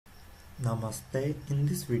Namaste. In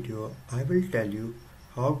this video, I will tell you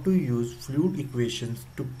how to use fluid equations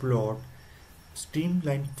to plot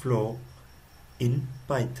streamlined flow in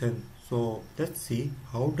Python. So let's see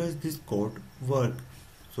how does this code work.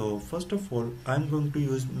 So first of all, I'm going to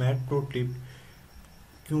use matplotlib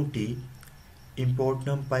qt, import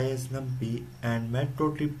numpy as numpy and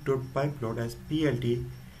matplotlib.pyplot as plt.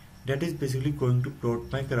 That is basically going to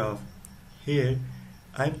plot my graph. Here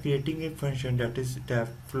I am creating a function that is def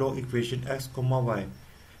flow equation x comma y.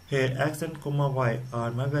 Here x and comma y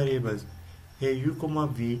are my variables. Here u comma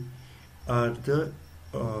v are the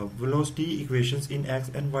velocity equations in x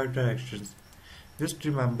and y directions. Just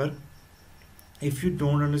remember, if you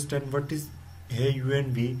don't understand what is here u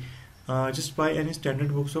and v, just buy any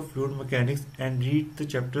standard books of fluid mechanics and read the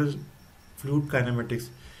chapters fluid kinematics.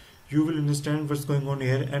 You will understand what's going on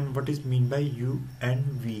here and what is mean by u and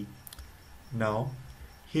v. Now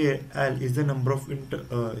here L is the number of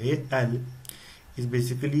here L is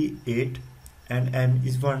basically 8 and N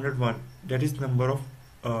is 101. That is number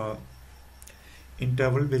of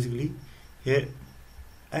interval. Basically here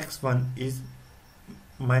x1 is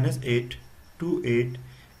minus 8 to 8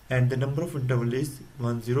 and the number of interval is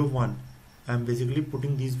 101. I am basically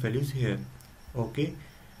putting these values here. Okay,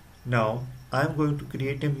 now I am going to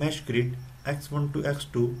create a mesh grid x1 to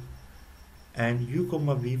x2 and u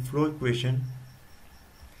comma v flow equation,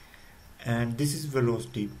 and this is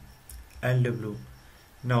velocity LW.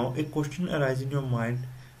 Now a question arises in your mind,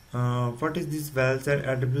 what is this vals and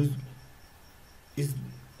LW is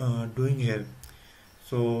doing here?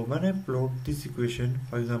 So when I plot this equation,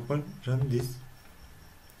 for example run this,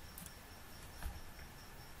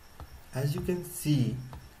 as you can see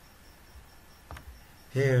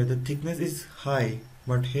here the thickness is high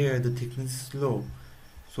but here the thickness is low.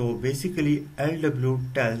 So basically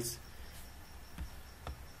LW tells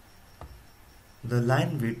the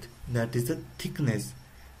line width, that is the thickness.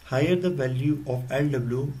 Higher the value of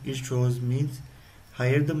LW it shows means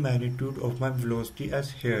higher the magnitude of my velocity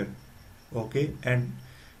as here. Okay, and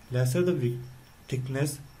lesser the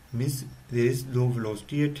thickness means there is low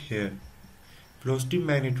velocity at here. Velocity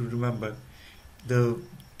magnitude, remember the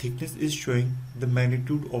thickness is showing the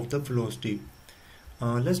magnitude of the velocity.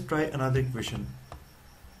 Let's try another equation.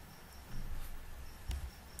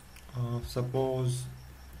 Suppose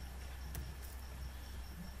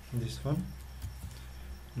this one.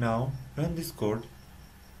 Now run this code.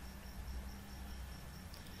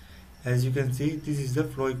 As you can see, this is the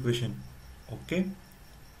flow equation. Okay,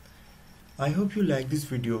 I hope you like this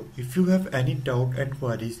video. If you have any doubt and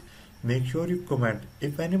queries, make sure you comment.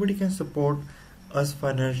 If anybody can support us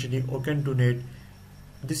financially or can donate,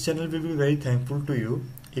 this channel will be very thankful to you.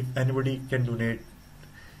 If anybody can donate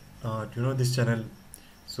this channel,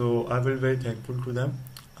 so I will be very thankful to them.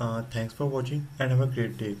 Thanks for watching and have a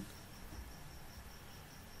great day.